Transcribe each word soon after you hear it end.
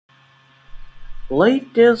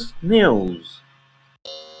Latest news: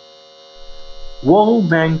 World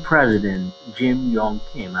Bank President Yong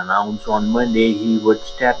announced on Monday he would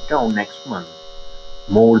step down next month,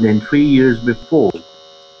 more than 3 years before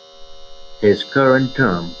his current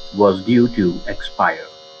term was due to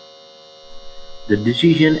expire. The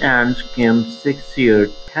decision ends Kim's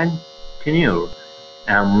 6-year tenure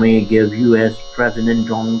and may give US President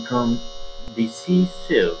Donald Trump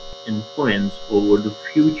decisive influence over the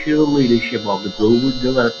future leadership of the global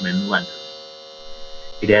development lender.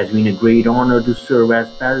 It has been a great honor to serve as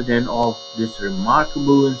president of this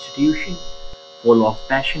remarkable institution, full of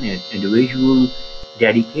passionate individuals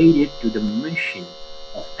dedicated to the mission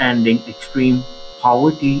of ending extreme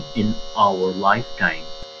poverty in our lifetime,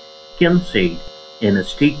 Kim said in a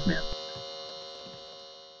statement.